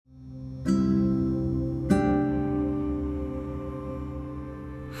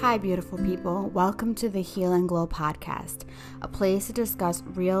Hi, beautiful people. Welcome to the Heal and Glow podcast, a place to discuss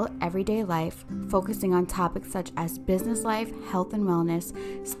real everyday life, focusing on topics such as business life, health and wellness,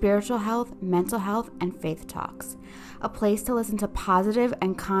 spiritual health, mental health, and faith talks. A place to listen to positive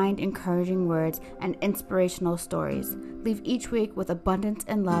and kind, encouraging words and inspirational stories. Leave each week with abundance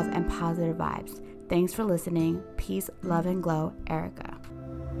and love and positive vibes. Thanks for listening. Peace, love, and glow, Erica.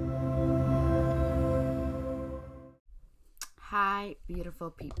 Hi, beautiful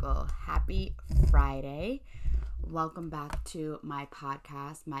people. Happy Friday. Welcome back to my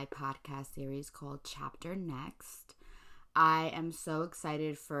podcast series called Chapter Next. I am so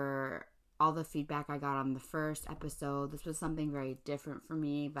excited for all the feedback I got on the first episode. This was something very different for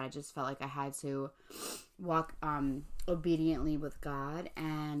me, but I just felt like I had to walk obediently with God,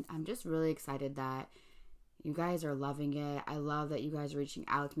 and I'm just really excited that you guys are loving it. I love that you guys are reaching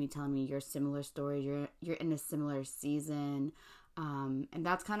out to me, telling me your similar stories. You're in a similar season. And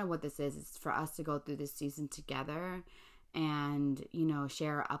that's kind of what this is. It's for us to go through this season together and,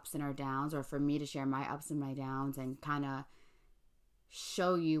 share our ups and our downs, or for me to share my ups and my downs and kind of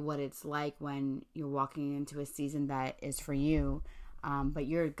show you what it's like when you're walking into a season that is for you. But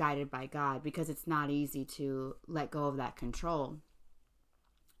you're guided by God, because it's not easy to let go of that control.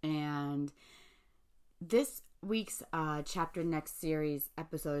 And this week's Chapter Next series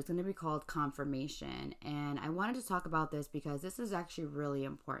episode is going to be called Confirmation, and I wanted to talk about this because this is actually really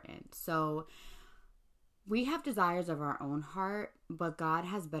important. So we have desires of our own heart, but God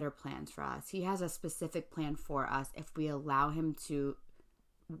has better plans for us. He has a specific plan for us if we allow Him to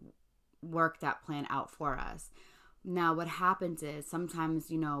work that plan out for us. Now, what happens is sometimes,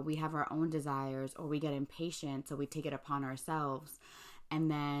 we have our own desires, or we get impatient, so we take it upon ourselves. And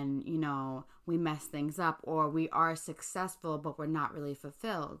then, we mess things up, or we are successful, but we're not really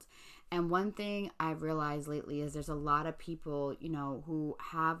fulfilled. And one thing I've realized lately is there's a lot of people, who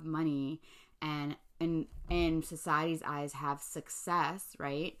have money and in society's eyes have success,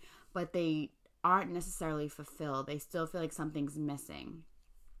 right? But they aren't necessarily fulfilled. They still feel like something's missing.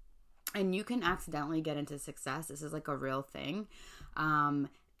 And you can accidentally get into success. This is like a real thing,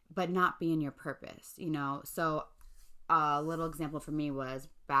 but not be in your purpose, So a little example for me was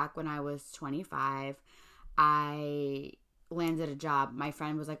back when I was 25, I landed a job. My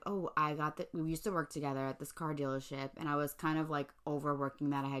friend was like, we used to work together at this car dealership, and I was kind of like overworking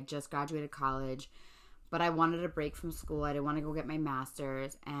that. I had just graduated college, but I wanted a break from school. I didn't want to go get my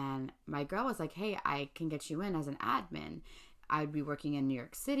master's, and my girl was like, hey, I can get you in as an admin. I'd be working in New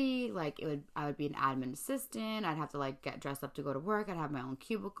York City. I would be an admin assistant. I'd have to get dressed up to go to work. I'd have my own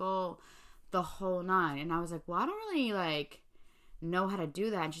cubicle, the whole nine. And I was like, well, I don't really know how to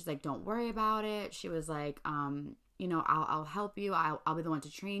do that. And she's like, don't worry about it. She was like, I'll help you. I'll be the one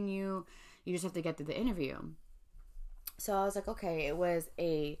to train you. You just have to get through the interview. So I was like, okay. It was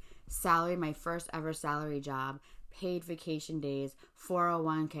a salary, my first ever salary job, paid vacation days,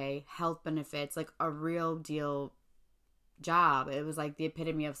 401k, health benefits, like a real deal job. It was like the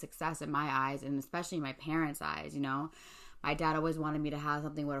epitome of success in my eyes, and especially my parents' eyes. My dad always wanted me to have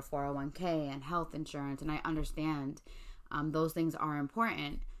something with a 401k and health insurance, and I understand those things are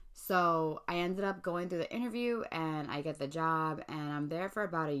important. So I ended up going through the interview, and I get the job, and I'm there for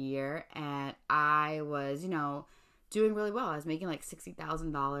about a year, and I was, doing really well. I was making like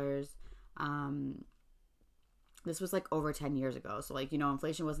 $60,000. This was over 10 years ago. So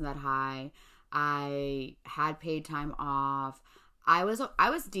inflation wasn't that high. I had paid time off. I was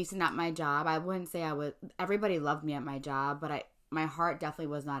decent at my job. I wouldn't say I was. Everybody loved me at my job, but my heart definitely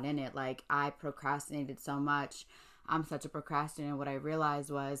was not in it. I procrastinated so much. I'm such a procrastinator. What I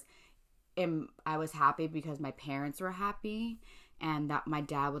realized was, I was happy because my parents were happy, and that my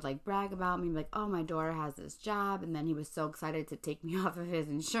dad would brag about me, like, oh, my daughter has this job, and then he was so excited to take me off of his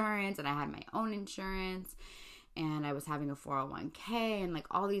insurance, and I had my own insurance, and I was having a 401k, and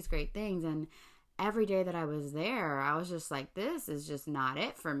all these great things, and every day that I was there, I was just like, this is just not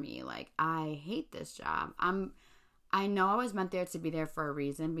it for me. I hate this job. I know I was meant there to be there for a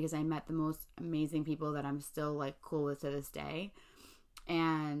reason, because I met the most amazing people that I'm still cool with to this day.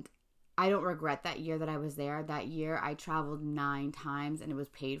 And I don't regret that year that I was there. That year I traveled 9 times, and it was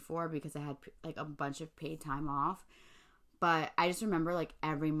paid for because I had a bunch of paid time off. But I just remember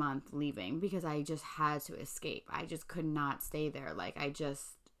every month leaving because I just had to escape. I just could not stay there.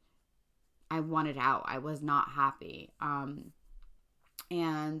 I wanted out. I was not happy.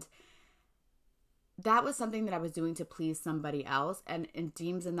 And that was something that I was doing to please somebody else. And it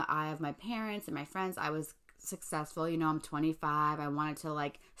deems in the eye of my parents and my friends, I was successful. I'm 25. I wanted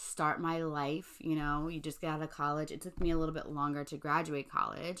to start my life. You just get out of college. It took me a little bit longer to graduate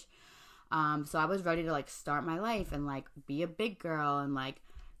college. So I was ready to start my life and be a big girl and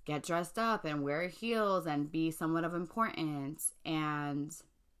get dressed up and wear heels and be somewhat of importance. And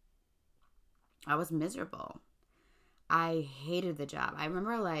I was miserable. I hated the job. I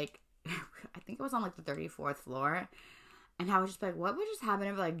remember like, I think it was on like the 34th floor. And I was just like, what would just happen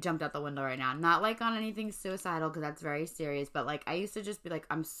if I like jumped out the window right now? Not like on anything suicidal, because that's very serious. But like, I used to just be like,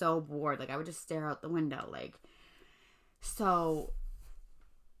 I'm so bored. Like, I would just stare out the window. Like, so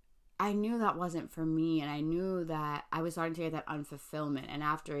I knew that wasn't for me. And I knew that I was starting to get that unfulfillment. And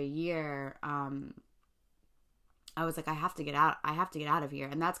after a year, I was like, I have to get out. I have to get out of here.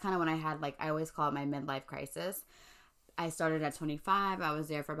 And that's kind of when I had, like, I always call it my midlife crisis. I started at 25. I was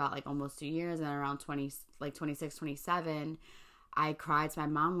there for about like almost 2 years. And around 20, like 26, 27, I cried to my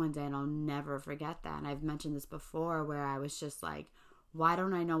mom one day, and I'll never forget that. And I've mentioned this before, where I was just like, why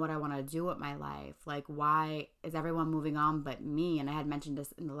don't I know what I want to do with my life? Like, why is everyone moving on but me? And I had mentioned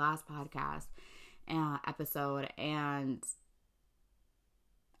this in the last podcast episode. And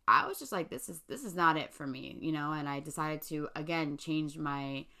I was just like, this is not it for me, you know? And I decided to, again, change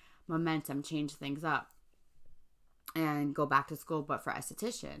my momentum, change things up, and go back to school, but for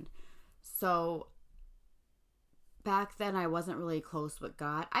esthetician. So back then I wasn't really close with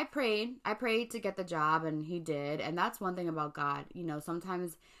God. I prayed to get the job, and he did. And that's one thing about God. You know,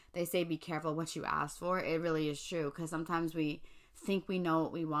 sometimes they say be careful what you ask for. It really is true, because sometimes we think we know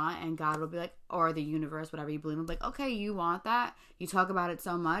what we want, and God will be like, or the universe, whatever you believe in, like, okay, you want that? You talk about it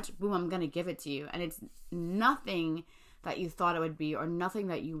so much, boom, I'm going to give it to you. And it's nothing that you thought it would be, or nothing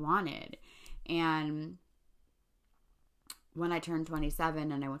that you wanted. And when I turned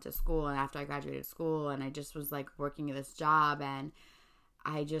 27 and I went to school, and after I graduated school, and I just was like working at this job, and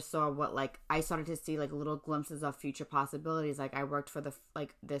I just saw what, like, I started to see like little glimpses of future possibilities. Like, I worked for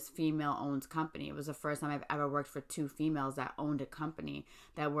this female owned company. It was the first time I've ever worked for two females that owned a company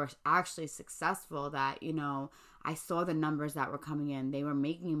that were actually successful, that, you know, I saw the numbers that were coming in. They were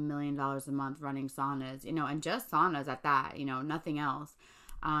making $1 million a month running saunas, you know, and just saunas at that, you know, nothing else.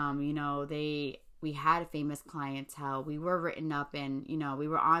 You know, we had famous clientele. We were written up, and, you know, we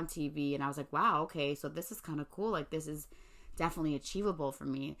were on TV, and I was like, wow, okay, so this is kind of cool. Like, this is definitely achievable for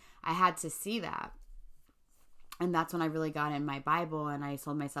me. I had to see that. And that's when I really got in my Bible, and I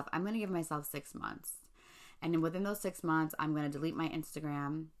told myself, I'm going to give myself 6 months. And within those 6 months, I'm going to delete my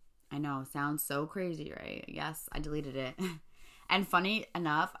Instagram. I know, sounds so crazy, right? Yes, I deleted it. And funny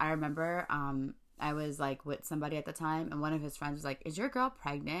enough, I remember, I was like with somebody at the time, and one of his friends was like, is your girl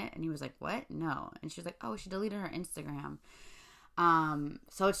pregnant? And he was like, what? No. And she was like, oh, she deleted her Instagram.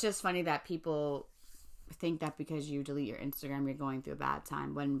 So it's just funny that people think that because you delete your Instagram, you're going through a bad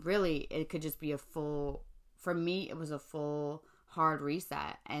time, when really it could just be for me, it was a full hard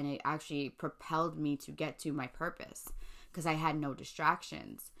reset, and it actually propelled me to get to my purpose, because I had no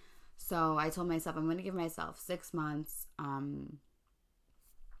distractions. So I told myself, I'm going to give myself 6 months.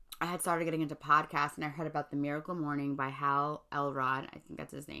 I had started getting into podcasts, and I heard about The Miracle Morning by Hal Elrod. I think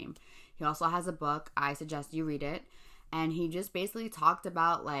that's his name. He also has a book. I suggest you read it. And he just basically talked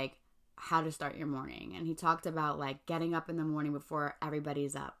about like how to start your morning. And he talked about like getting up in the morning before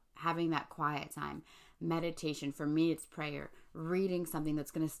everybody's up, having that quiet time, meditation. For me, it's prayer, reading something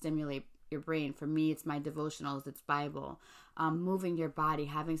that's going to stimulate your brain. For me, it's my devotionals, it's Bible, moving your body,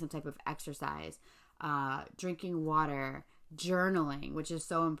 having some type of exercise, drinking water, journaling, which is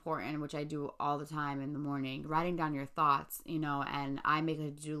so important, which I do all the time in the morning, writing down your thoughts, you know, and I make a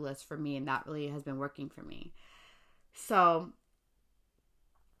to-do list for me, and that really has been working for me. So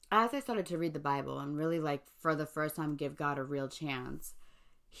as I started to read the Bible and really like for the first time give God a real chance,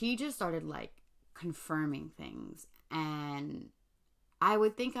 he just started like confirming things. And I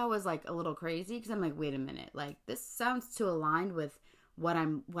would think I was like a little crazy, because I'm like, wait a minute, like this sounds too aligned with what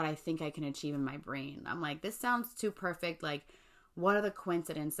I think I can achieve in my brain. I'm like, this sounds too perfect. Like, what are the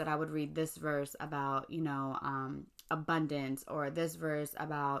coincidences that I would read this verse about, you know, abundance, or this verse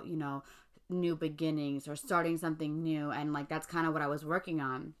about, you know, new beginnings, or starting something new. And like, that's kind of what I was working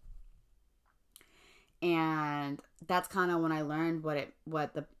on. And that's kind of when I learned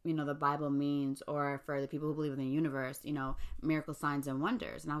what the, you know, the Bible means, or for the people who believe in the universe, you know, miracle signs and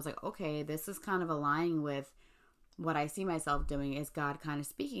wonders. And I was like, okay, this is kind of aligning with what I see myself doing, is God kind of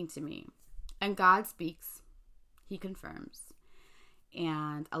speaking to me. And God speaks, he confirms.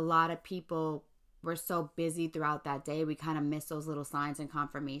 And a lot of people were so busy throughout that day, we kind of miss those little signs and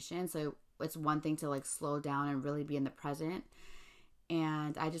confirmation. So it's one thing to like slow down and really be in the present.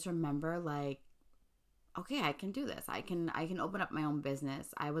 And I just remember like, okay, I can do this. I can open up my own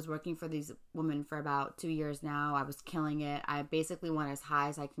business. I was working for these women for about 2 years now. I was killing it. I basically went as high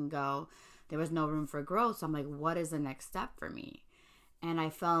as I can go. There was no room for growth. So I'm like, what is the next step for me? And I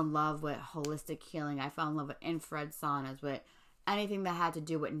fell in love with holistic healing. I fell in love with infrared saunas, with anything that had to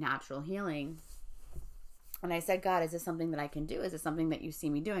do with natural healing. And I said, God, is this something that I can do? Is this something that you see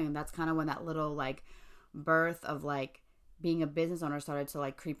me doing? And that's kind of when that little like birth of like being a business owner started to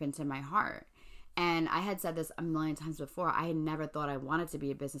like creep into my heart. And I had said this a million times before. I had never thought I wanted to be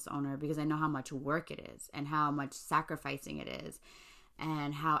a business owner because I know how much work it is and how much sacrificing it is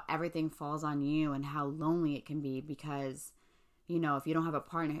and how everything falls on you and how lonely it can be because, you know, if you don't have a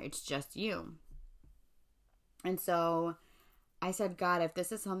partner, it's just you. And so I said, God, if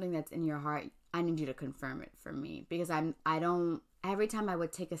this is something that's in your heart, I need you to confirm it for me because every time I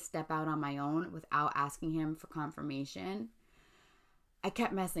would take a step out on my own without asking him for confirmation, I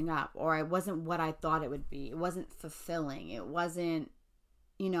kept messing up, or it wasn't what I thought it would be. It wasn't fulfilling. It wasn't,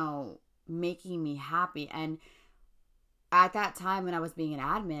 you know, making me happy. And at that time when I was being an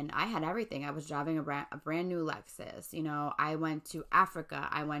admin, I had everything. I was driving a brand new Lexus. You know, I went to Africa.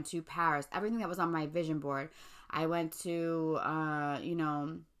 I went to Paris. Everything that was on my vision board. I went to, you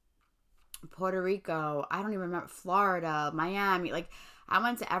know, Puerto Rico. I don't even remember. Florida, Miami. Like, I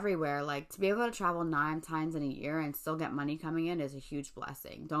went to everywhere. Like, to be able to travel 9 times in a year and still get money coming in is a huge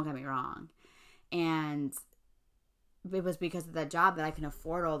blessing. Don't get me wrong. And it was because of that job that I can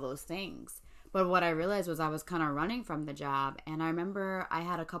afford all those things. But what I realized was I was kind of running from the job. And I remember I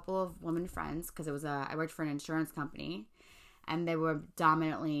had a couple of women friends because I worked for an insurance company. And they were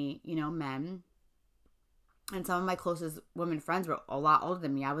dominantly, you know, men. And some of my closest women friends were a lot older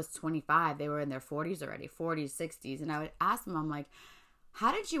than me. I was 25. They were in their 40s already, 40s, 60s. And I would ask them, I'm like,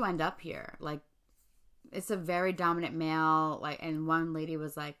 how did you end up here? Like, it's a very dominant male. Like, and one lady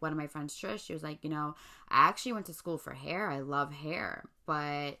was like, one of my friends, Trish, she was like, you know, I actually went to school for hair. I love hair.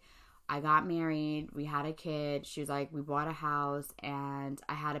 But I got married. We had a kid. She was like, we bought a house and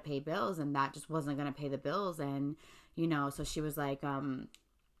I had to pay bills and that just wasn't going to pay the bills. And, you know, so she was like, I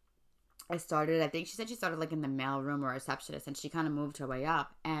think she said she started like in the mail room or receptionist and she kind of moved her way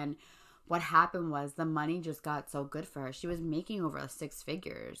up. And what happened was the money just got so good for her. She was making over 6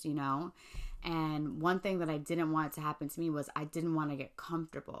 figures, you know? And one thing that I didn't want to happen to me was I didn't want to get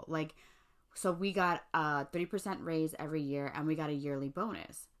comfortable. Like, so we got a 3% raise every year and we got a yearly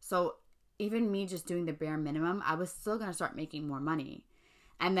bonus. So even me just doing the bare minimum, I was still going to start making more money.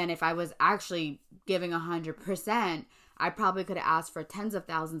 And then if I was actually giving 100%, I probably could have asked for tens of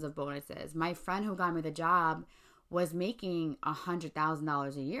thousands of bonuses. My friend who got me the job was making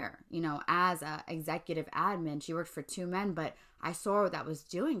 $100,000 a year, you know, as a executive admin. She worked for 2 men, but I saw what that was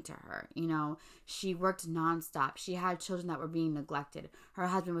doing to her. You know, she worked nonstop. She had children that were being neglected. Her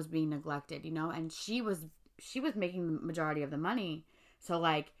husband was being neglected, you know, and she was making the majority of the money. So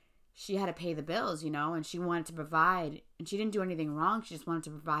like, she had to pay the bills, you know, and she wanted to provide, and she didn't do anything wrong. She just wanted to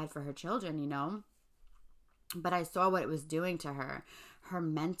provide for her children, you know. But I saw what it was doing to her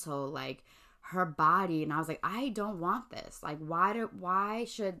mental, like her body. And I was like, I don't want this. Like, I don't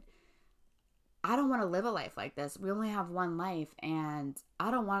want to live a life like this. We only have one life and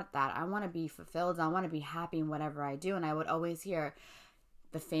I don't want that. I want to be fulfilled. I want to be happy in whatever I do. And I would always hear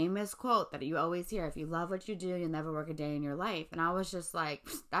the famous quote that you always hear, if you love what you do, you'll never work a day in your life. And I was just like,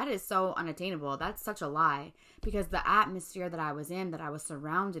 that is so unattainable. That's such a lie. Because the atmosphere that I was in, that I was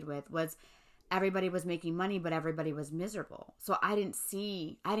surrounded with, was everybody was making money, but everybody was miserable. So I didn't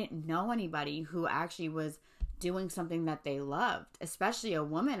know anybody who actually was doing something that they loved, especially a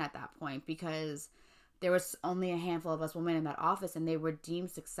woman at that point, because there was only a handful of us women in that office and they were deemed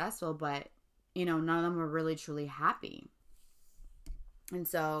successful, but, you know, none of them were really truly happy. And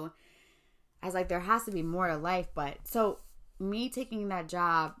so I was like, there has to be more to life. But so me taking that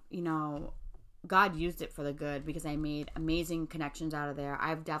job, you know, God used it for the good because I made amazing connections out of there.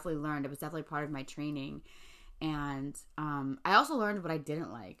 I've definitely learned. It was definitely part of my training. And I also learned what I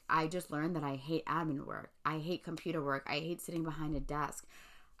didn't like. I just learned that I hate admin work. I hate computer work. I hate sitting behind a desk.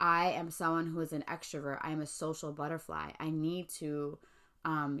 I am someone who is an extrovert. I am a social butterfly. I need to,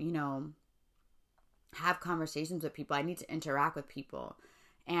 you know, have conversations with people. I need to interact with people.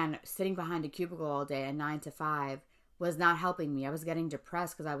 And sitting behind a cubicle all day at 9 to 5 was not helping me. I was getting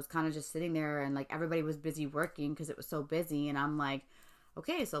depressed because I was kind of just sitting there and like everybody was busy working because it was so busy. And I'm like,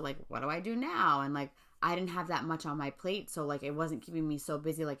 okay, so like, what do I do now? And like, I didn't have that much on my plate. So like, it wasn't keeping me so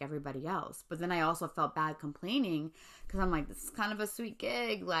busy like everybody else. But then I also felt bad complaining because I'm like, this is kind of a sweet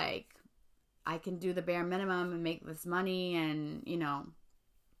gig. Like, I can do the bare minimum and make this money and, you know.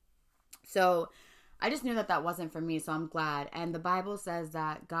 So I just knew that that wasn't for me. So I'm glad. And the Bible says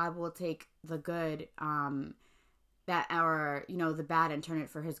that God will take the good, the bad and turn it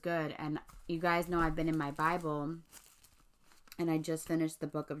for his good. And you guys know I've been in my Bible and I just finished the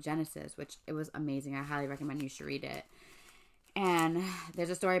book of Genesis, which it was amazing. I highly recommend you should read it. And there's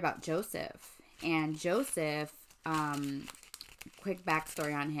a story about Joseph. And Joseph quick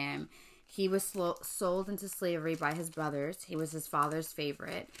backstory on him. He was sold into slavery by his brothers. He was his father's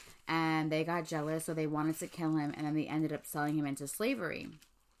favorite. And they got jealous, so they wanted to kill him. And then they ended up selling him into slavery.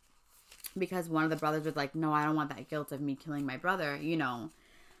 Because one of the brothers was like, no, I don't want that guilt of me killing my brother,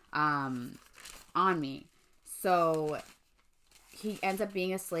 on me. So he ends up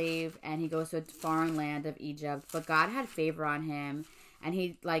being a slave, and he goes to a foreign land of Egypt. But God had favor on him. And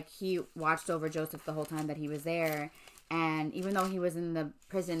he watched over Joseph the whole time that he was there. And even though he was in the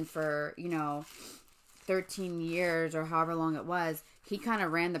prison for, 13 years or however long it was, he kind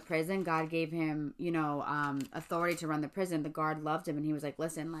of ran the prison. God gave him, authority to run the prison. The guard loved him, and he was like,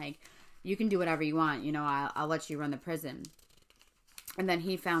 listen, you can do whatever you want. I'll let you run the prison. And then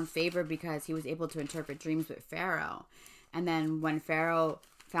he found favor because he was able to interpret dreams with Pharaoh. And then when Pharaoh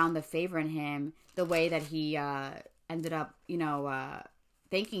found the favor in him, the way that he ended up,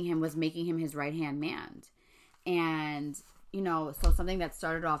 thanking him was making him his right-hand man. And, so something that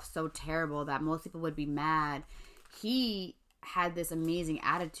started off so terrible that most people would be mad, he had this amazing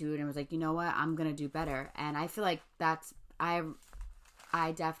attitude and was like, you know what, I'm going to do better. And I feel like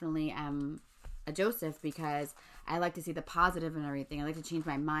I definitely am a Joseph because I like to see the positive in everything. I like to change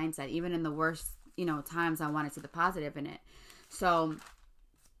my mindset. Even in the worst, times, I want to see the positive in it. So,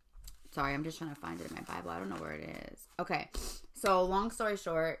 sorry, I'm just trying to find it in my Bible. I don't know where it is. Okay. So, long story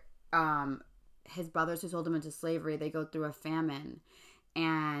short, his brothers who sold him into slavery, they go through a famine.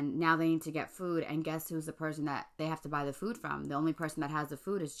 And now they need to get food. And guess who's the person that they have to buy the food from? The only person that has the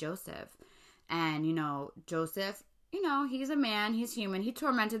food is Joseph. And, Joseph, he's a man. He's human. He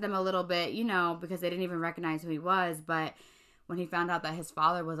tormented them a little bit, because they didn't even recognize who he was. But when he found out that his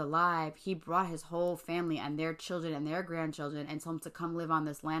father was alive, he brought his whole family and their children and their grandchildren and told them to come live on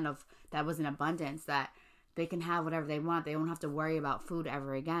this land that was in abundance, that they can have whatever they want. They don't have to worry about food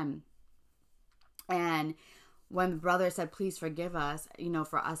ever again. And when the brother said, please forgive us,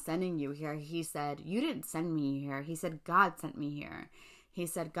 for us sending you here, he said, you didn't send me here. He said, God sent me here. He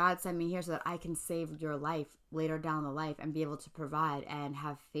said, God sent me here so that I can save your life later down the life and be able to provide and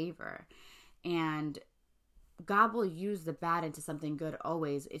have favor. And God will use the bad into something good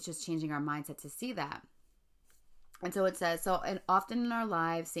always. It's just changing our mindset to see that. And so it says, and often in our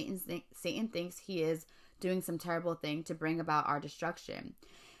lives, Satan thinks he is doing some terrible thing to bring about our destruction.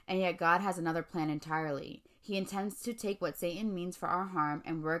 And yet God has another plan entirely. He intends to take what Satan means for our harm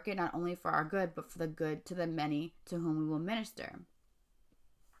and work it not only for our good, but for the good to the many to whom we will minister.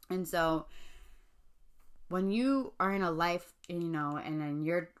 And so when you are in a life, and then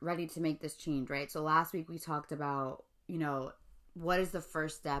you're ready to make this change, right? So last week we talked about, what is the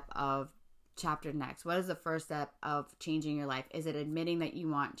first step of chapter next? What is the first step of changing your life? Is it admitting that you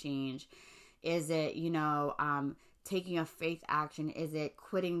want change? Is it, taking a faith action? Is it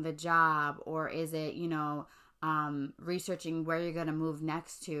quitting the job? Or is it, researching where you're going to move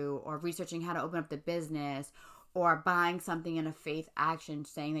next to, or researching how to open up the business, or buying something in a faith action,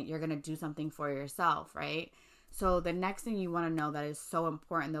 saying that you're going to do something for yourself, right? So the next thing you want to know that is so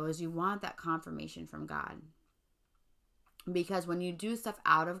important, though, is you want that confirmation from God. Because when you do stuff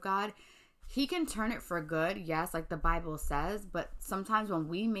out of God, He can turn it for good, yes, like the Bible says, but sometimes when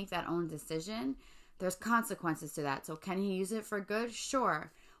we make that own decision, there's consequences to that. So can He use it for good?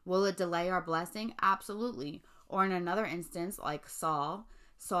 Sure. Will it delay our blessing? Absolutely. Or in another instance, like Saul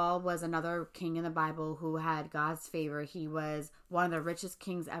was another king in the Bible who had God's favor. He was one of the richest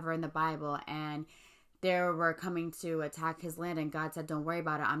kings ever in the Bible, and they were coming to attack his land, and God said, don't worry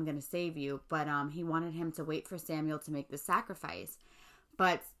about it, I'm going to save you. But he wanted him to wait for Samuel to make the sacrifice.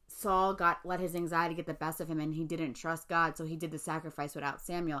 But Saul let his anxiety get the best of him, and he didn't trust God, so he did the sacrifice without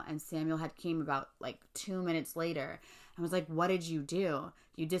Samuel, and Samuel had came about 2 minutes later and was like, what did you do?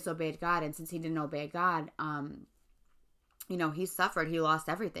 You disobeyed God. And since he didn't obey God, he suffered. He lost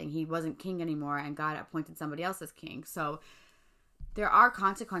everything. He wasn't king anymore, and God appointed somebody else as king. So there are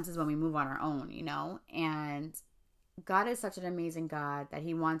consequences when we move on our own, and God is such an amazing God that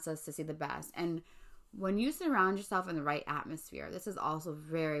He wants us to see the best. And when you surround yourself in the right atmosphere, this is also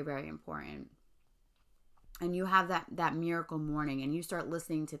very, very important. And you have that miracle morning, and you start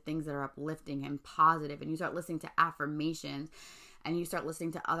listening to things that are uplifting and positive, and you start listening to affirmations, and you start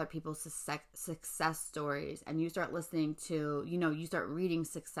listening to other people's success stories, and you start listening to, you start reading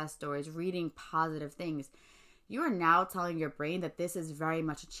success stories, reading positive things. You are now telling your brain that this is very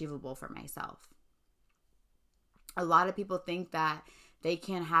much achievable for myself. A lot of people think that they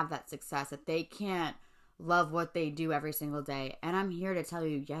can't have that success, that they can't love what they do every single day. And I'm here to tell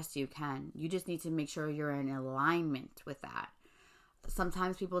you, yes, you can. You just need to make sure you're in alignment with that.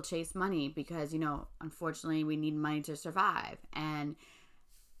 Sometimes people chase money because, unfortunately, we need money to survive. And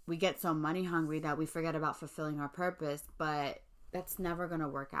we get so money hungry that we forget about fulfilling our purpose. But that's never going to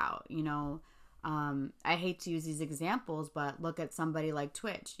work out, I hate to use these examples, but look at somebody like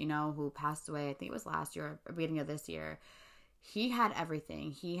Twitch, who passed away, I think it was last year or beginning of this year. He had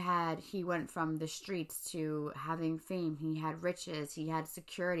everything. He went from the streets to having fame. He had riches. He had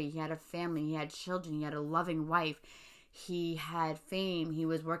security. He had a family. He had children. He had a loving wife. He had fame. He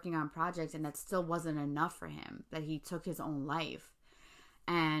was working on projects, and that still wasn't enough for him, that he took his own life.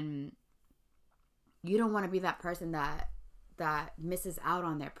 And you don't want to be that person that misses out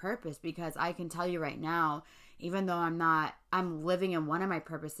on their purpose, because I can tell you right now, even though I'm living in one of my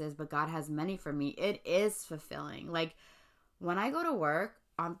purposes, but God has many for me, it is fulfilling. Like, when I go to work,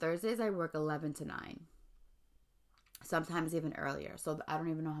 on Thursdays, I work 11 to 9. Sometimes even earlier. So I don't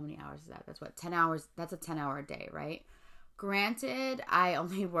even know how many hours is that. That's what, 10 hours? That's a 10-hour day, right? Granted, I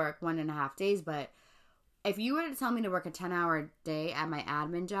only work 1.5 days, but if you were to tell me to work a 10-hour day at my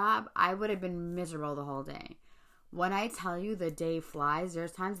admin job, I would have been miserable the whole day. When I tell you the day flies,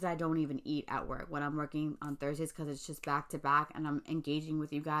 there's times that I don't even eat at work when I'm working on Thursdays, because it's just back to back and I'm engaging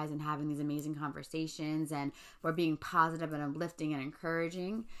with you guys and having these amazing conversations, and we're being positive and uplifting and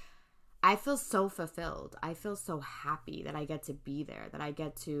encouraging. I feel so fulfilled. I feel so happy that I get to be there, that I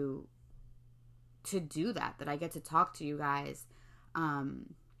get to do that I get to talk to you guys,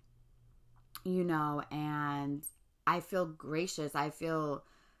 and I feel gracious. I feel,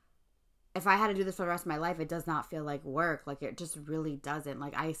 if I had to do this for the rest of my life, it does not feel like work. Like, it just really doesn't.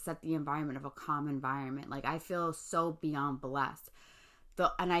 Like, I set the environment of a calm environment. Like, I feel so beyond blessed.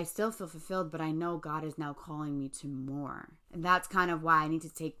 And I still feel fulfilled, but I know God is now calling me to more. And that's kind of why I need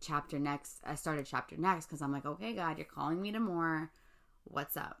to take chapter next. I started chapter next, because I'm like, okay, God, you're calling me to more.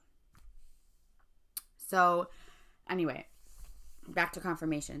 What's up? So anyway, back to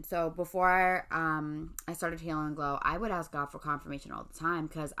confirmation. So before I started Heal and Glow, I would ask God for confirmation all the time,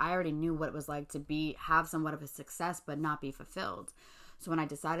 because I already knew what it was like to have somewhat of a success but not be fulfilled. So when I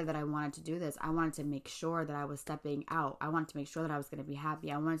decided that I wanted to do this, I wanted to make sure that I was stepping out. I wanted to make sure that I was going to be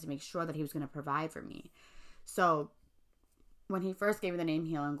happy. I wanted to make sure that he was going to provide for me. So when he first gave me the name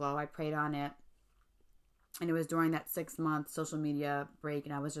Heal and Glow, I prayed on it. And it was during that 6-month social media break,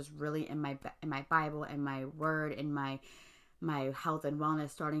 and I was just really in my Bible and my word and my health and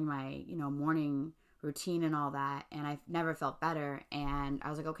wellness, starting my morning routine and all that. And I never felt better. And I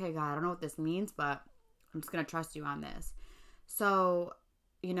was like, okay, God, I don't know what this means, but I'm just going to trust you on this. So,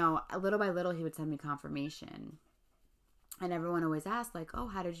 little by little, he would send me confirmation. And everyone always asked, like, oh,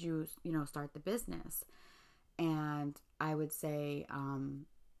 how did you, start the business? And I would say,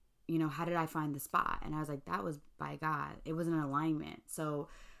 how did I find the spot? And I was like, that was by God. It was an alignment. So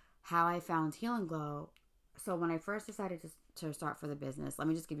how I found Heal and Glow. So when I first decided to start for the business, let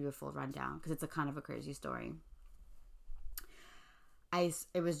me just give you a full rundown, because it's a kind of a crazy story.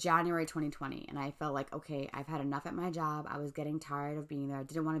 It was January 2020, and I felt like, okay, I've had enough at my job. I was getting tired of being there. I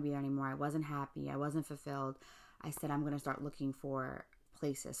didn't want to be there anymore. I wasn't happy. I wasn't fulfilled. I said, I'm going to start looking for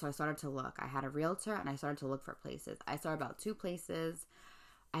places. So I started to look. I had a realtor, and I started to look for places. I saw about 2 places.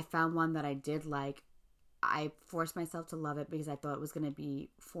 I found one that I did like. I forced myself to love it because I thought it was going to be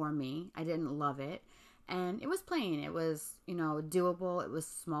for me. I didn't love it. And it was plain. It was, doable. It was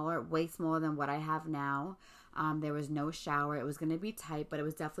smaller, way smaller than what I have now. There was no shower. It was going to be tight, but it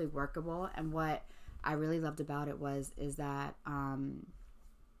was definitely workable. And what I really loved about it is that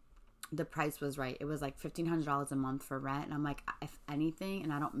the price was right. It was like $1,500 a month for rent. And I'm like, if anything,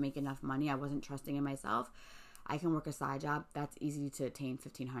 and I don't make enough money, I wasn't trusting in myself, I can work a side job. That's easy to attain,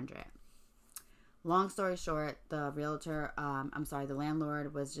 $1,500. Long story short, the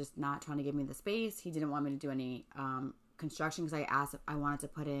landlord was just not trying to give me the space. He didn't want me to do any construction, because I asked if I wanted to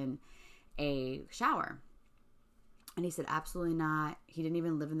put in a shower. And he said, absolutely not. He didn't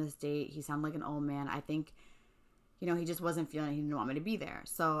even live in the state. He sounded like an old man. I think, he just wasn't feeling it. He didn't want me to be there.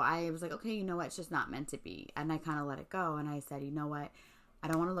 So I was like, okay, it's just not meant to be. And I kind of let it go. And I said, you know what? I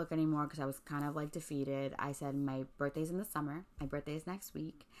don't want to look anymore, because I was kind of like defeated. I said, my birthday's in the summer. My birthday is next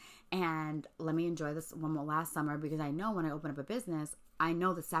week. And let me enjoy this one more last summer, because I know when I open up a business, I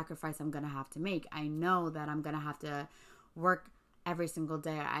know the sacrifice I'm going to have to make. I know that I'm going to have to work every single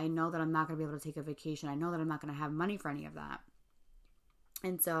day. I know that I'm not going to be able to take a vacation. I know that I'm not going to have money for any of that.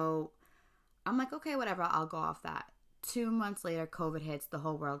 And so I'm like, okay, whatever. I'll go off that. 2 months later, COVID hits. The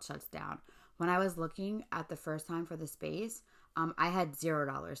whole world shuts down. When I was looking at the first time for the space, I had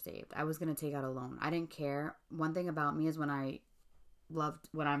 $0 saved. I was going to take out a loan. I didn't care. One thing about me is when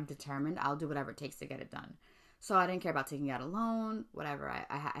I'm determined, I'll do whatever it takes to get it done. So I didn't care about taking out a loan, whatever.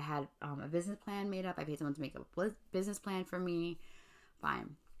 I had a business plan made up. I paid someone to make a business plan for me.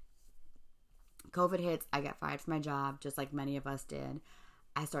 Fine. COVID hits. I got fired from my job, just like many of us did.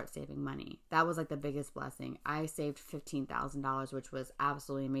 I start saving money. That was like the biggest blessing. I saved $15,000, which was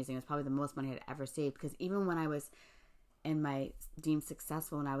absolutely amazing. It was probably the most money I'd ever saved, because even when I was in my deemed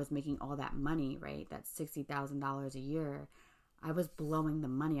successful and I was making all that money, right, that $60,000 a year, I was blowing the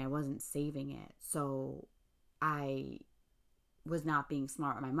money. I wasn't saving it. So I was not being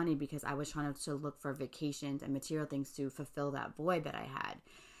smart with my money, because I was trying to look for vacations and material things to fulfill that void that I had.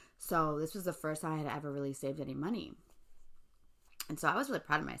 So this was the first time I had ever really saved any money. And so I was really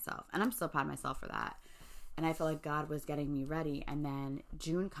proud of myself, and I'm still proud of myself for that. And I feel like God was getting me ready. And then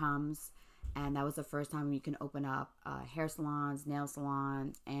June comes, and that was the first time you can open up hair salons, nail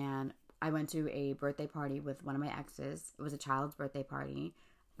salons. And I went to a birthday party with one of my exes. It was a child's birthday party.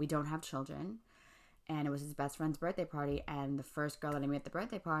 We don't have children. And it was his best friend's birthday party. And the first girl that I met at the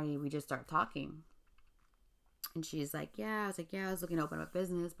birthday party, we just started talking. And she's like, yeah. I was like, yeah, I was looking to open up a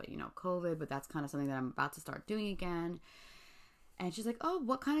business, but COVID, but that's kind of something that I'm about to start doing again. And she's like, oh,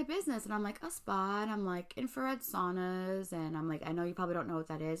 what kind of business? And I'm like, a spa. And I'm like, infrared saunas. And I'm like, I know you probably don't know what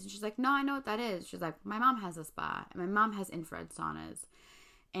that is. And she's like, no, I know what that is. She's like, my mom has a spa, and my mom has infrared saunas.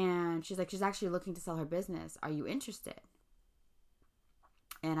 And she's like, she's actually looking to sell her business. Are you interested?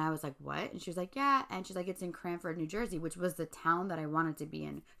 And I was like, what? And she was like, yeah. And she's like, it's in Cranford, New Jersey, which was the town that I wanted to be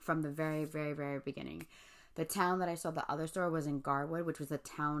in from the very, very, very beginning. The town that I saw the other store was in Garwood, which was the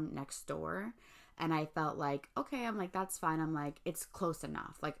town next door. And I felt like, okay, I'm like, that's fine. I'm like, it's close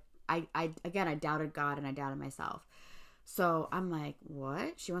enough. Like, I doubted God and I doubted myself. So I'm like,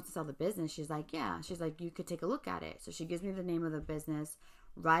 what? She wants to sell the business. She's like, yeah. She's like, you could take a look at it. So she gives me the name of the business.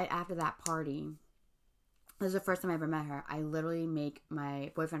 Right after that party, this is the first time I ever met her. I literally make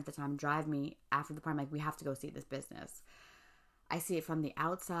my boyfriend at the time drive me after the party. I'm like, we have to go see this business. I see it from the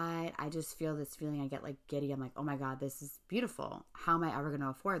outside. I just feel this feeling. I get like giddy. I'm like, oh my God, this is beautiful. How am I ever going to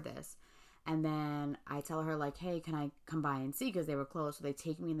afford this? And then I tell her like, hey, can I come by and see? Because they were closed. So they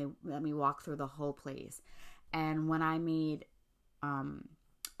take me and they let me walk through the whole place. And when I made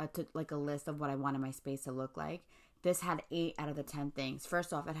a list of what I wanted my space to look like, this had 8 out of the 10 things.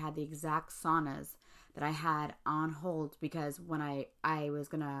 First off, it had the exact saunas that I had on hold, because when I was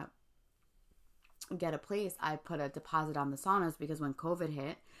going to get a place, I put a deposit on the saunas, because when COVID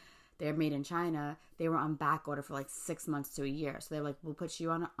hit, they're made in China. They were on back order for like 6 months to a year. So they're like, we'll put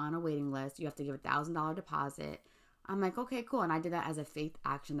you on a waiting list. You have to give $1,000 deposit. I'm like, okay, cool. And I did that as a faith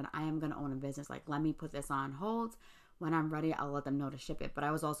action that I am going to own a business. Like, let me put this on hold. When I'm ready, I'll let them know to ship it. But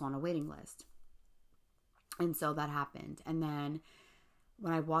I was also on a waiting list. And so that happened. And then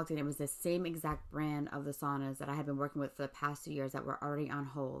when I walked in, it was the same exact brand of the saunas that I had been working with for the past 2 years that were already on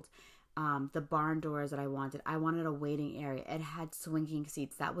hold. The barn doors that I wanted a waiting area. It had swinging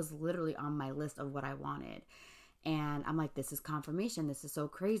seats. That was literally on my list of what I wanted. And I'm like, this is confirmation. This is so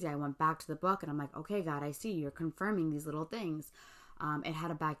crazy. I went back to the book and I'm like, okay, God, I see you're confirming these little things. It had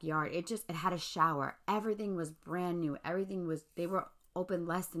a backyard. It had a shower. Everything was brand new. They were open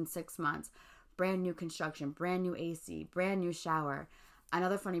less than 6 months. Brand new construction, brand new AC, brand new shower.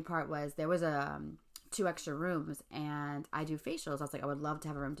 Another funny part was there was 2 extra rooms, and I do facials. I was like, I would love to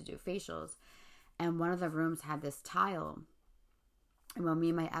have a room to do facials. And one of the rooms had this tile. And when me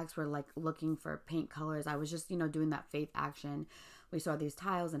and my ex were like looking for paint colors, I was just, doing that faith action. We saw these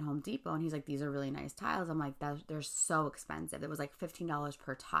tiles in Home Depot, and he's like, these are really nice tiles. I'm like, they're so expensive. It was like $15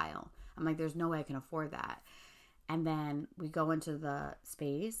 per tile. I'm like, there's no way I can afford that. And then we go into the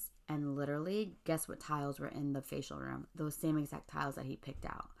space, and literally, guess what tiles were in the facial room? Those same exact tiles that he picked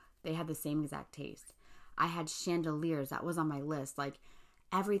out. They had the same exact taste. I had chandeliers. That was on my list. Like,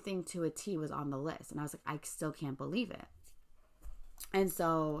 everything to a T was on the list. And I was like, I still can't believe it. And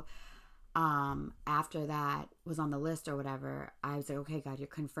so after that was on the list or whatever, I was like, okay, God, you're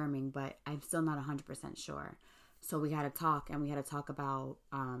confirming, but I'm still not 100% sure. So we had to talk, and we had to talk about,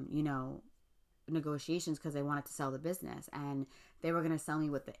 negotiations, because they wanted to sell the business. And they were going to sell me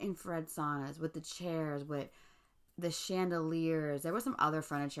with the infrared saunas, with the chairs, with the chandeliers. There was some other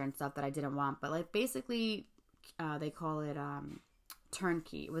furniture and stuff that I didn't want, but like basically they call it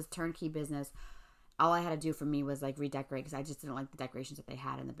turnkey. It was turnkey business. All I had to do for me was like redecorate, because I just didn't like the decorations that they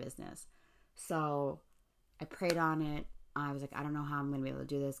had in the business. So I prayed on it. I was like, I don't know how I'm going to be able to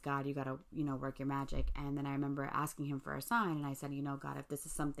do this. God, you got to, work your magic. And then I remember asking him for a sign, and I said, God, if this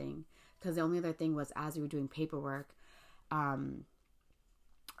is something, because the only other thing was, as we were doing paperwork,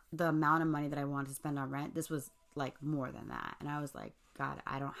 the amount of money that I wanted to spend on rent, this was like more than that. And I was like, God,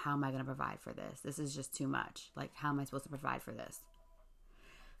 how am I going to provide for this? This is just too much. Like, how am I supposed to provide for this?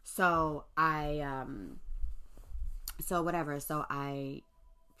 So I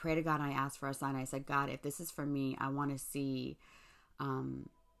prayed to God, and I asked for a sign. I said, God, if this is for me, I want to see,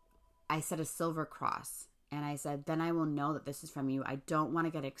 I said a silver cross And I said, then I will know that this is from you. I don't want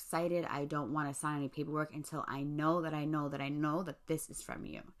to get excited. I don't want to sign any paperwork until I know that this is from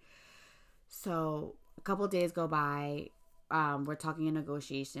you. So a couple of days go by. We're talking in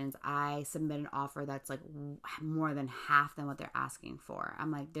negotiations. I submit an offer that's like more than half than what they're asking for.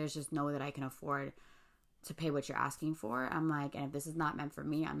 I'm like, there's just no way that I can afford to pay what you're asking for. I'm like, and if this is not meant for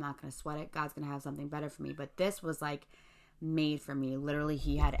me, I'm not going to sweat it. God's going to have something better for me. But this was like made for me. Literally,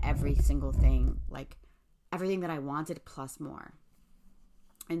 he had every single thing, like everything that I wanted plus more.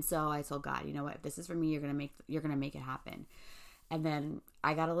 And so I told God, you know what, if this is for me, you're going to make it happen. And then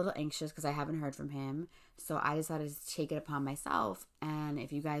I got a little anxious because I haven't heard from him. So I decided to take it upon myself. And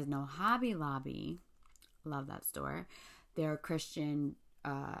if you guys know Hobby Lobby, love that store. They're a Christian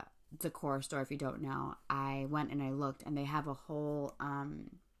decor store. If you don't know, I went and I looked, and they have a whole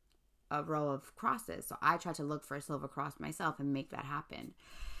a row of crosses. So I tried to look for a silver cross myself and make that happen.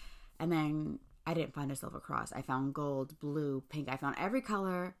 And then I didn't find a silver cross. I found gold, blue, pink. I found every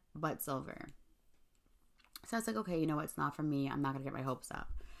color but silver. So I was like, okay, you know what? It's not for me. I'm not going to get my hopes up.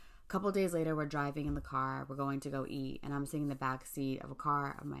 A couple of days later, we're driving in the car. We're going to go eat. And I'm sitting in the back seat of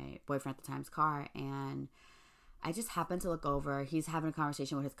my boyfriend at the time's car. And I just happened to look over. He's having a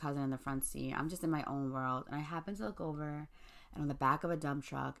conversation with his cousin in the front seat. I'm just in my own world. And I happened to look over. And on the back of a dump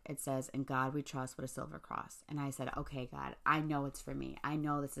truck, it says, "In God we trust," with a silver cross. And I said, okay, God, I know it's for me. I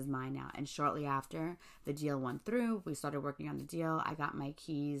know this is mine now. And shortly after, the deal went through. We started working on the deal. I got my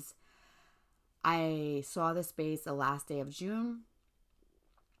keys. I saw the space the last day of June.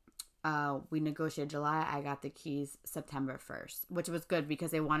 We negotiated July. I got the keys September 1st, which was good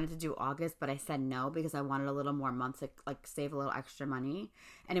because they wanted to do August, but I said no because I wanted a little more months to like save a little extra money.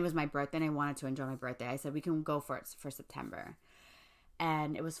 And it was my birthday and I wanted to enjoy my birthday. I said, we can go for it for September.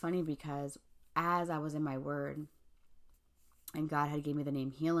 And it was funny because as I was in my word and God had gave me the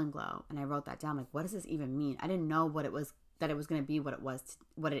name Heal and Glow, and I wrote that down, like, what does this even mean? I didn't know what it was, that it was going to be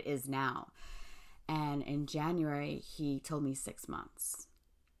what it is now. And in January, he told me 6 months.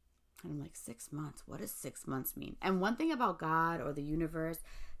 And I'm like, 6 months? What does 6 months mean? And one thing about God or the universe,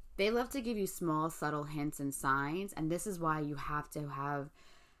 they love to give you small, subtle hints and signs. And this is why you have to have,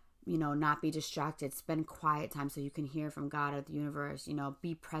 not be distracted. Spend quiet time so you can hear from God or the universe,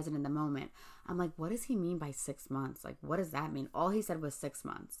 be present in the moment. I'm like, what does he mean by 6 months? Like, what does that mean? All he said was 6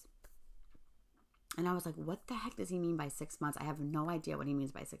 months. And I was like, what the heck does he mean by 6 months? I have no idea what he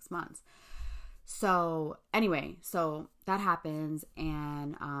means by 6 months. So anyway, so that happens,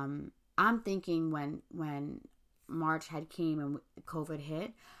 and I'm thinking when March had came and COVID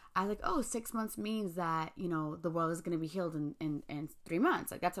hit, I was like, oh, 6 months means that, the world is going to be healed in 3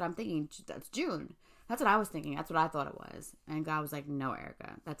 months. Like, that's what I'm thinking. That's June. That's what I was thinking. That's what I thought it was. And God was like, no,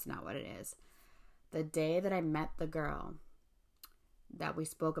 Erica, that's not what it is. The day that I met the girl that we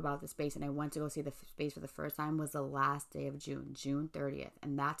spoke about the space and I went to go see the space for the first time was the last day of June 30th.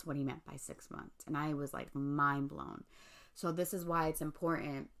 And that's what he meant by 6 months. And I was like mind blown. So this is why it's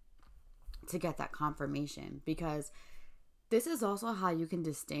important to get that confirmation, because this is also how you can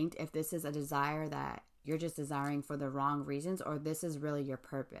distinct if this is a desire that you're just desiring for the wrong reasons or this is really your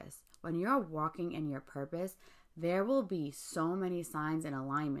purpose. When you're walking in your purpose, there will be so many signs and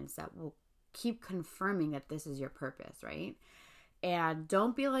alignments that will keep confirming that this is your purpose, right? And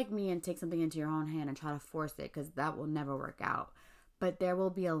don't be like me and take something into your own hand and try to force it, because that will never work out. But there will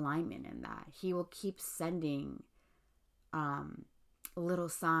be alignment in that. He will keep sending little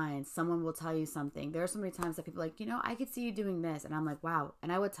signs. Someone will tell you something. There are so many times that people are like, I could see you doing this. And I'm like, wow.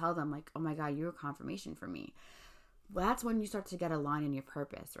 And I would tell them like, oh my God, you're a confirmation for me. Well, that's when you start to get aligned in your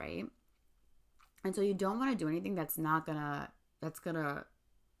purpose, right? And so you don't want to do anything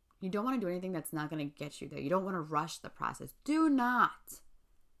you don't want to do anything that's not going to get you there. You don't want to rush the process. Do not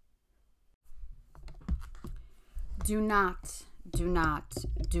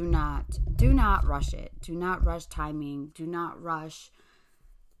rush it. Do not rush timing. Do not rush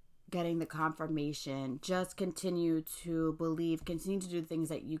getting the confirmation. Just continue to believe. Continue to do the things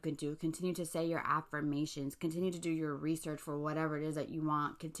that you can do. Continue to say your affirmations. Continue to do your research for whatever it is that you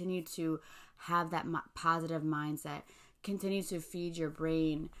want. Continue to have that positive mindset. Continue to feed your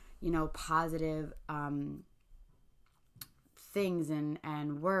brain positive things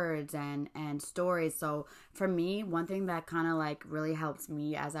and words and stories. So for me, one thing that kind of like really helps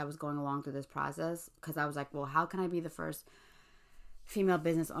me as I was going along through this process, because I was like, well, how can I be the first female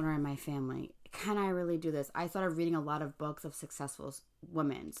business owner in my family? Can I really do this? I started reading a lot of books of successful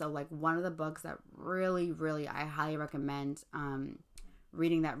women. So like one of the books that really, really I highly recommend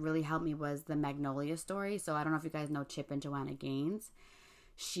reading that really helped me was The Magnolia Story. So I don't know if you guys know Chip and Joanna Gaines.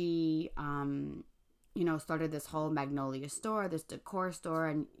 She started this whole Magnolia store, this decor store,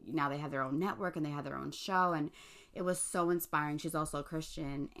 and now they have their own network and they have their own show, and it was so inspiring. She's also a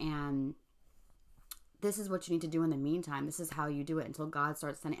Christian, and this is what you need to do in the meantime. This is how you do it until God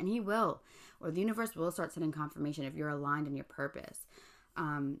starts sending, and He will, or the universe will start sending confirmation if you're aligned in your purpose.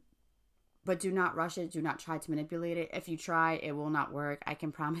 But do not rush it. Do not try to manipulate it. If you try, it will not work. I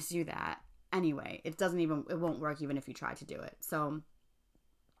can promise you that. Anyway, it won't work even if you try to do it. So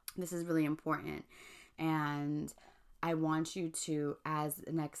this is really important. And I want you to, as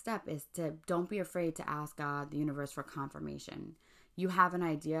the next step, is to don't be afraid to ask God, the universe, for confirmation. You have an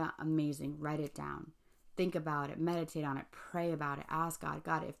idea, amazing. Write it down. Think about it. Meditate on it. Pray about it. Ask God,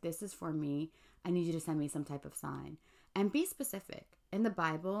 God, if this is for me, I need you to send me some type of sign. And be specific. In the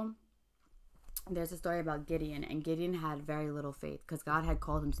Bible, there's a story about Gideon, and Gideon had very little faith because God had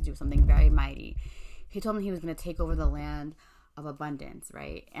called him to do something very mighty. He told him he was going to take over the land of abundance,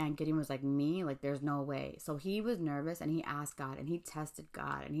 right? And Gideon was like, me? Like, there's no way. So he was nervous, and he asked God, and he tested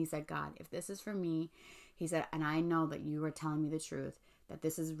God, and he said, God, if this is for me, he said, and I know that you are telling me the truth, that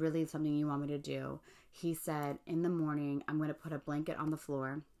this is really something you want me to do. He said, in the morning, I'm going to put a blanket on the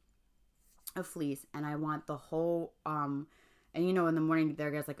floor, a fleece, and I want the whole, and in the morning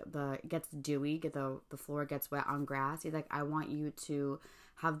there gets it gets dewy, the floor gets wet on grass. He's like, I want you to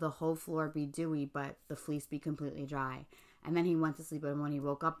have the whole floor be dewy, but the fleece be completely dry. And then he went to sleep, and when he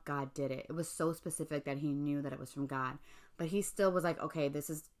woke up, God did it. It was so specific that he knew that it was from God. But he still was like, okay,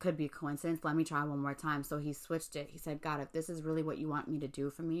 could be a coincidence. Let me try one more time. So he switched it. He said, God, if this is really what you want me to do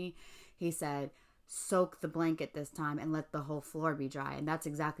for me, he said, soak the blanket this time and let the whole floor be dry. And that's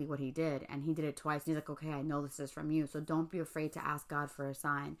exactly what he did. And he did it twice. And he's like, okay, I know this is from you. So don't be afraid to ask God for a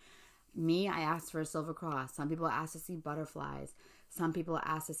sign. Me, I asked for a silver cross. Some people ask to see butterflies. Some people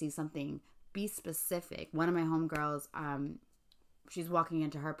ask to see something. Be specific. One of my homegirls, she's walking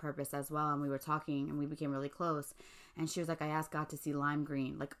into her purpose as well, and we were talking, and we became really close. And she was like, I asked God to see lime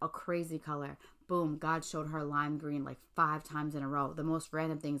green, like a crazy color. Boom, God showed her lime green like 5 times in a row. The most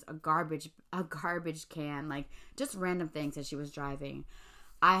random things, a garbage can, like just random things as she was driving.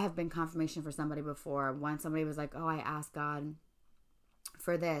 I have been confirmation for somebody before. Once somebody was like, oh, I asked God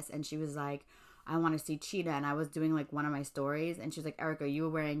for this, and she was like, I want to see cheetah. And I was doing like one of my stories, and she was like, Erica, you were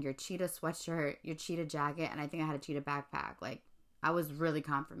wearing your cheetah sweatshirt, your cheetah jacket, and I think I had a cheetah backpack. Like, I was really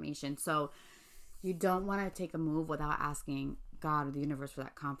confirmation. So you don't want to take a move without asking God or the universe for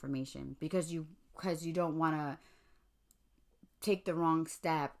that confirmation, because you don't want to take the wrong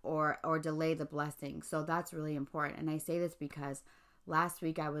step or delay the blessing. So that's really important. And I say this because last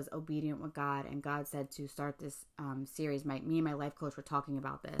week I was obedient with God, and God said to start this series. Me and my life coach were talking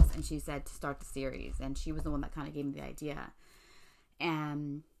about this, and she said to start the series, and she was the one that kind of gave me the idea.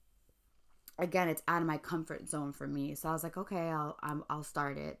 And again, it's out of my comfort zone for me. So I was like, okay, I'll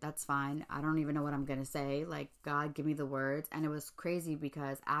start it. That's fine. I don't even know what I'm going to say. Like, God, give me the words. And it was crazy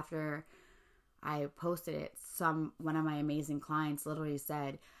because after I posted it, one of my amazing clients literally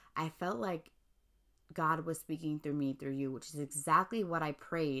said, I felt like God was speaking through me, through you, which is exactly what I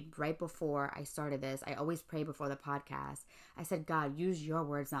prayed right before I started this. I always pray before the podcast. I said, God, use your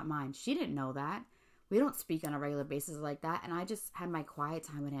words, not mine. She didn't know that. We don't speak on a regular basis like that. And I just had my quiet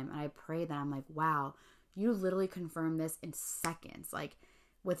time with him, and I prayed that. I'm like, wow, you literally confirmed this in seconds, like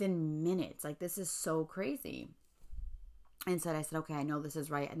within minutes. Like, this is so crazy. And so I said, okay, I know this is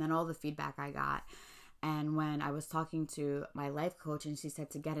right. And then all the feedback I got. And when I was talking to my life coach, and she said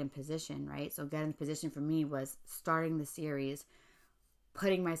to get in position, right? So get in position for me was starting the series,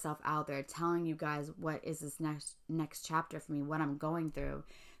 putting myself out there, telling you guys what is this next chapter for me, what I'm going through.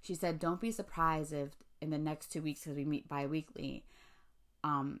 She said, don't be surprised if in the next 2 weeks, because we meet bi-weekly,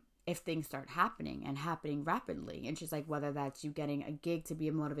 if things start happening and happening rapidly. And she's like, whether that's you getting a gig to be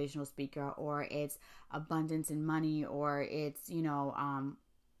a motivational speaker, or it's abundance in money, or it's,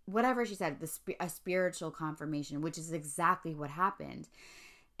 whatever she said, a spiritual confirmation, which is exactly what happened.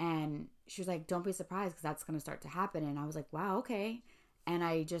 And she was like, don't be surprised, because that's going to start to happen. And I was like, wow, okay. And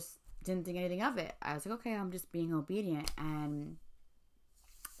I just didn't think anything of it. I was like, okay, I'm just being obedient. And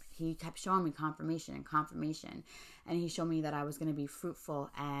he kept showing me confirmation. And he showed me that I was going to be fruitful.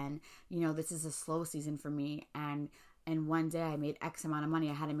 And, this is a slow season for me. And one day I made X amount of money.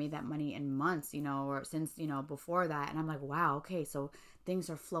 I hadn't made that money in months, or since, before that. And I'm like, wow, okay, so things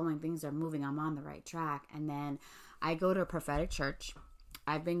are flowing, things are moving. I'm on the right track. And then I go to a prophetic church.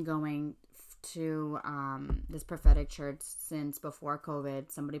 I've been going to this prophetic church since before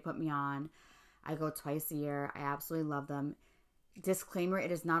COVID. Somebody put me on. I go twice a year. I absolutely love them. Disclaimer,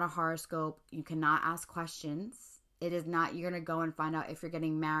 it is not a horoscope. You cannot ask questions. It is not, you're going to go and find out if you're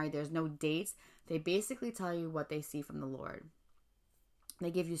getting married. There's no dates. They basically tell you what they see from the Lord.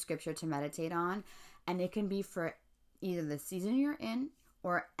 They give you scripture to meditate on, and it can be for either the season you're in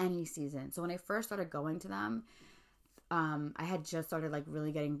or any season. So when I first started going to them, I had just started like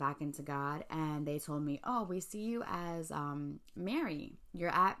really getting back into God, and they told me, "Oh, we see you as Mary. You're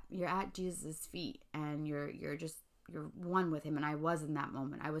at Jesus' feet, and you're one with him." And I was in that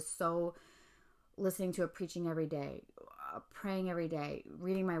moment. I was so listening to it, preaching every day, praying every day,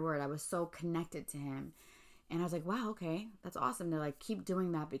 reading my word. I was so connected to him, and I was like, "Wow, okay, that's awesome." They're like, "Keep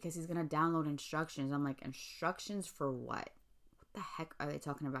doing that because he's gonna download instructions." I'm like, "Instructions for what? What the heck are they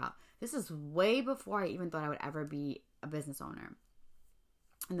talking about?" This is way before I even thought I would ever be a business owner.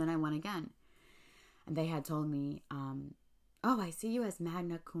 And then I went again, and they had told me, "Oh, I see you as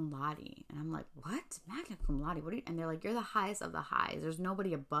magna cum laude." And I'm like, "What? Magna cum laude? What are you?" And they're like, "You're the highest of the highs. There's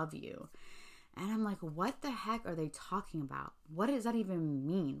nobody above you." And I'm like, "What the heck are they talking about? What does that even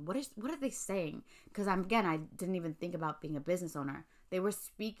mean? What are they saying?" Because I didn't even think about being a business owner. They were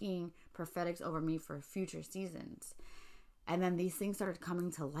speaking prophetics over me for future seasons. And then these things started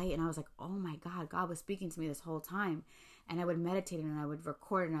coming to light, and I was like, "Oh my God, God was speaking to me this whole time." And I would meditate, and I would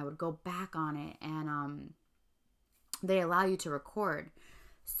record, and I would go back on it. And they allow you to record.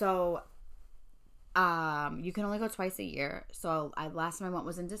 So you can only go twice a year. So last time I went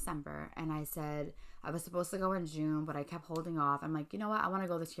was in December, and I said I was supposed to go in June, but I kept holding off. I'm like, you know what? I want to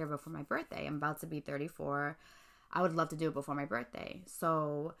go this year before my birthday. I'm about to be 34. I would love to do it before my birthday.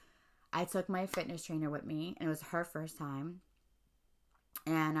 So I took my fitness trainer with me, and it was her first time.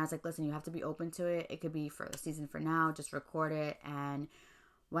 And I was like, "Listen, you have to be open to it. It could be for the season for now. Just record it." And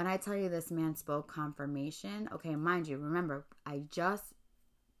when I tell you this man spoke confirmation, okay, mind you, remember, I just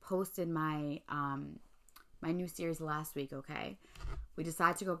posted my my new series last week, okay? We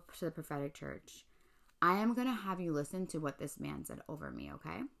decided to go to the prophetic church. I am going to have you listen to what this man said over me,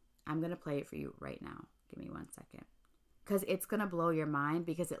 okay? I'm going to play it for you right now. Give me 1 second. Because it's going to blow your mind,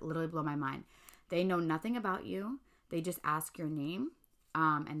 because it literally blew my mind. They know nothing about you. They just ask your name,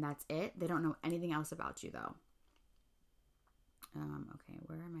 and that's it. They don't know anything else about you, though. Okay,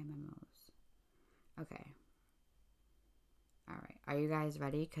 where are my memos? Okay. All right. Are you guys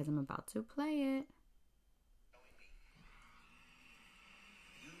ready? Because I'm about to play it.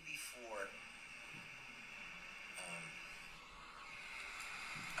 You before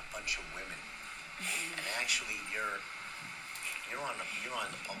a bunch of women, and actually you're on the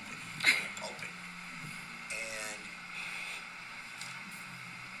pulpit, and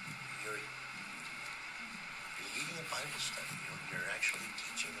you're leading a Bible study. You're actually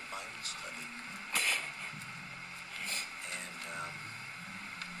teaching a Bible study. And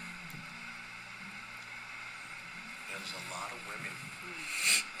there's a lot of women,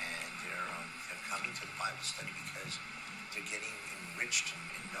 and they're coming to the Bible study because they're getting enriched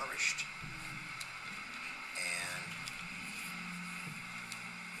and nourished. And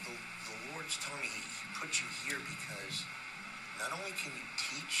the Lord's telling me He put you here because not only can you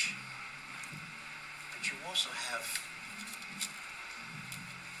teach, but you also have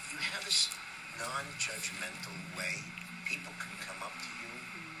this non-judgmental way. People can come up to you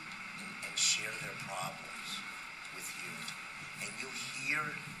and share their problems with you, and you'll hear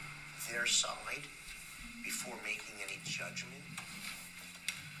their side before making any judgment.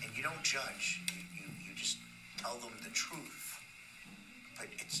 And you don't judge. You just tell them the truth. But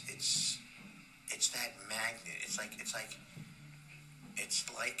it's that magnet. It's like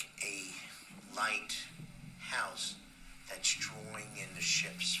a lighthouse that's drawing in the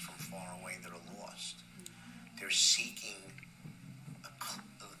ships from far away that are lost. They're seeking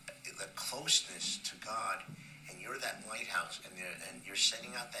the closeness to God, and you're that lighthouse, and you're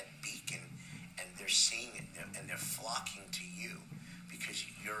sending out that beacon, and they're seeing it, and they're flocking to you because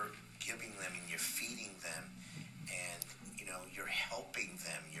you're giving them and you're feeding them, and you're helping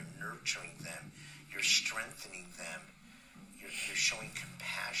them, you're nurturing them, you're strengthening them, you're showing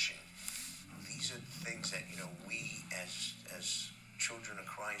compassion. These are things that we as children of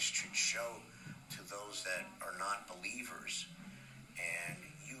Christ should show to those that are not believers, and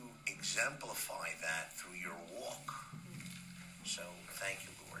you exemplify that through your walk. So thank you,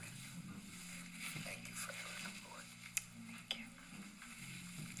 Lord. Thank you for your Lord. Thank you.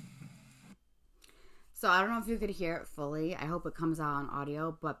 So I don't know if you could hear it fully. I hope it comes out on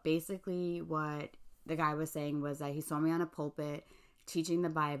audio, but basically what the guy was saying was that he saw me on a pulpit teaching the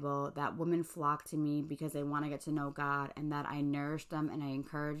Bible, that women flock to me because they want to get to know God, and that I nourish them and I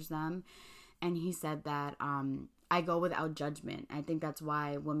encourage them. And he said that I go without judgment. I think that's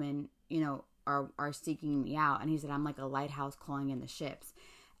why women, are seeking me out. And he said I'm like a lighthouse calling in the ships.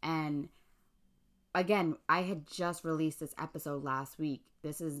 And again, I had just released this episode last week.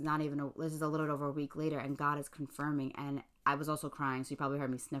 This is this is a little over a week later, and God is confirming. And I was also crying, so you probably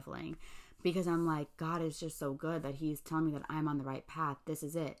heard me sniffling, because I'm like, God is just so good that he's telling me that I'm on the right path. This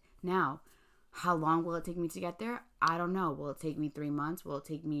is it. Now, how long will it take me to get there? I don't know. Will it take me 3 months? Will it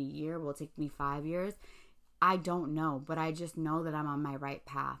take me a year? Will it take me 5 years? I don't know, but I just know that I'm on my right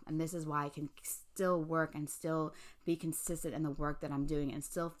path. And this is why I can still work and still be consistent in the work that I'm doing, and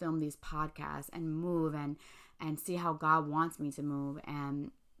still film these podcasts and move and see how God wants me to move.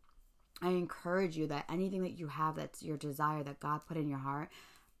 And I encourage you that anything that you have that's your desire that God put in your heart,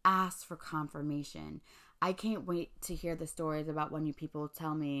 ask for confirmation. I can't wait to hear the stories about when you people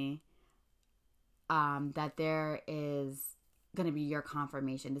tell me that there is going to be your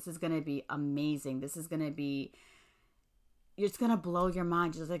confirmation. This is going to be amazing. This is going to be, it's going to blow your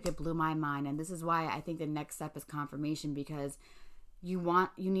mind just like it blew my mind. And this is why I think the next step is confirmation, because you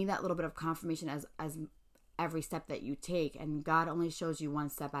need that little bit of confirmation as every step that you take. And God only shows you one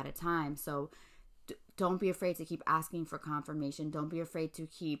step at a time. So don't be afraid to keep asking for confirmation. Don't be afraid to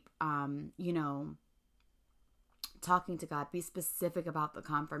keep, talking to God. Be specific about the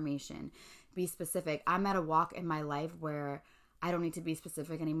confirmation. Be specific. I'm at a walk in my life where I don't need to be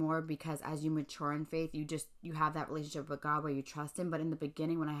specific anymore, because as you mature in faith, you have that relationship with God where you trust him. But in the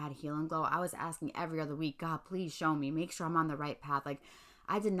beginning, when I had Heal and Glow, I was asking every other week, God, please show me, make sure I'm on the right path. Like,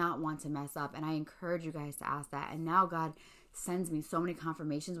 I did not want to mess up. And I encourage you guys to ask that. And now God sends me so many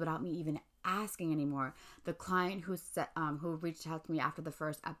confirmations without me even asking anymore. The client who reached out to me after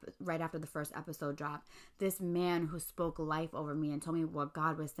right after the first episode dropped, this man who spoke life over me and told me what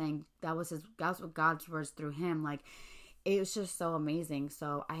God was saying, that was what God's words through him. Like, it was just so amazing.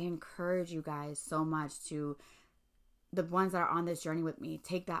 So I encourage you guys so much, to the ones that are on this journey with me,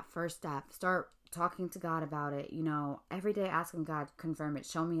 take that first step. Start talking to God about it. Every day asking God, confirm it,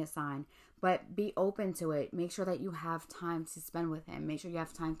 show me a sign, but be open to it. Make sure that you have time to spend with him. Make sure you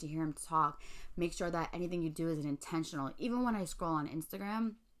have time to hear him talk. Make sure that anything you do is intentional. Even when I scroll on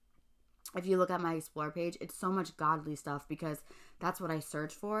Instagram, if you look at my Explore page, it's so much godly stuff, because that's what I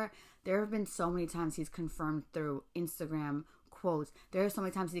search for. There have been so many times he's confirmed through Instagram quotes. There are so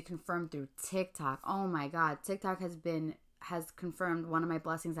many times he confirmed through TikTok. Oh my God. TikTok has confirmed one of my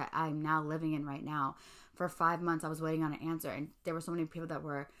blessings that I'm now living in right now. For 5 months, I was waiting on an answer, and there were so many people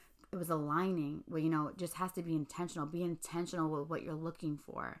it was aligning. Well, it just has to be intentional. Be intentional with what you're looking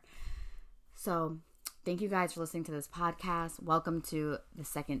for. So thank you guys for listening to this podcast. Welcome to the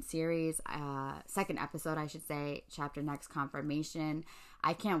second episode, I should say, Chapter Next, Confirmation.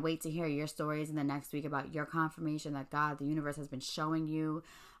 I can't wait to hear your stories in the next week about your confirmation that God, the universe, has been showing you.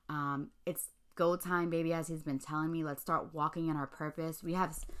 It's go time, baby, as he's been telling me. Let's start walking in our purpose. We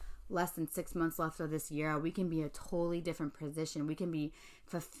have less than 6 months left of this year. We can be a totally different position. We can be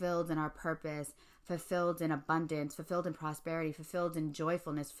fulfilled in our purpose, fulfilled in abundance, fulfilled in prosperity, fulfilled in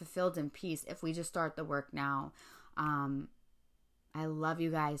joyfulness, fulfilled in peace, if we just start the work now. I love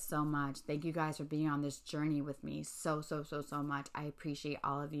you guys so much. Thank you guys for being on this journey with me so much. I appreciate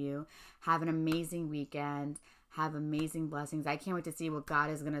all of you. Have an amazing weekend. Have amazing blessings. I can't wait to see what God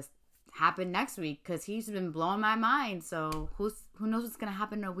is going to happen next week, because he's been blowing my mind. So who knows what's going to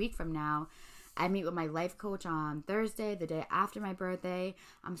happen a week from now. I meet with my life coach on Thursday, the day after my birthday.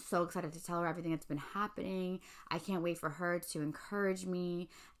 I'm so excited to tell her everything that's been happening. I can't wait for her to encourage me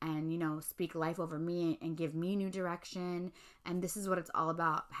and, speak life over me and give me new direction. And this is what it's all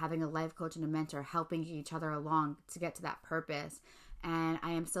about, having a life coach and a mentor, helping each other along to get to that purpose. And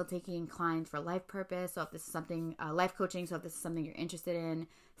I am still taking clients for life purpose. So if this is something, life coaching, so if this is something you're interested in,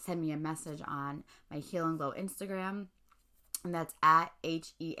 send me a message on my Heal and Glow Instagram. And that's at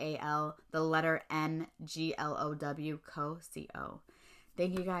HEAL, the letter NGLOW, CO.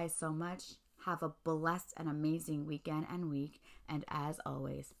 Thank you guys so much. Have a blessed and amazing weekend and week. And as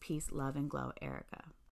always, peace, love, and glow, Erica.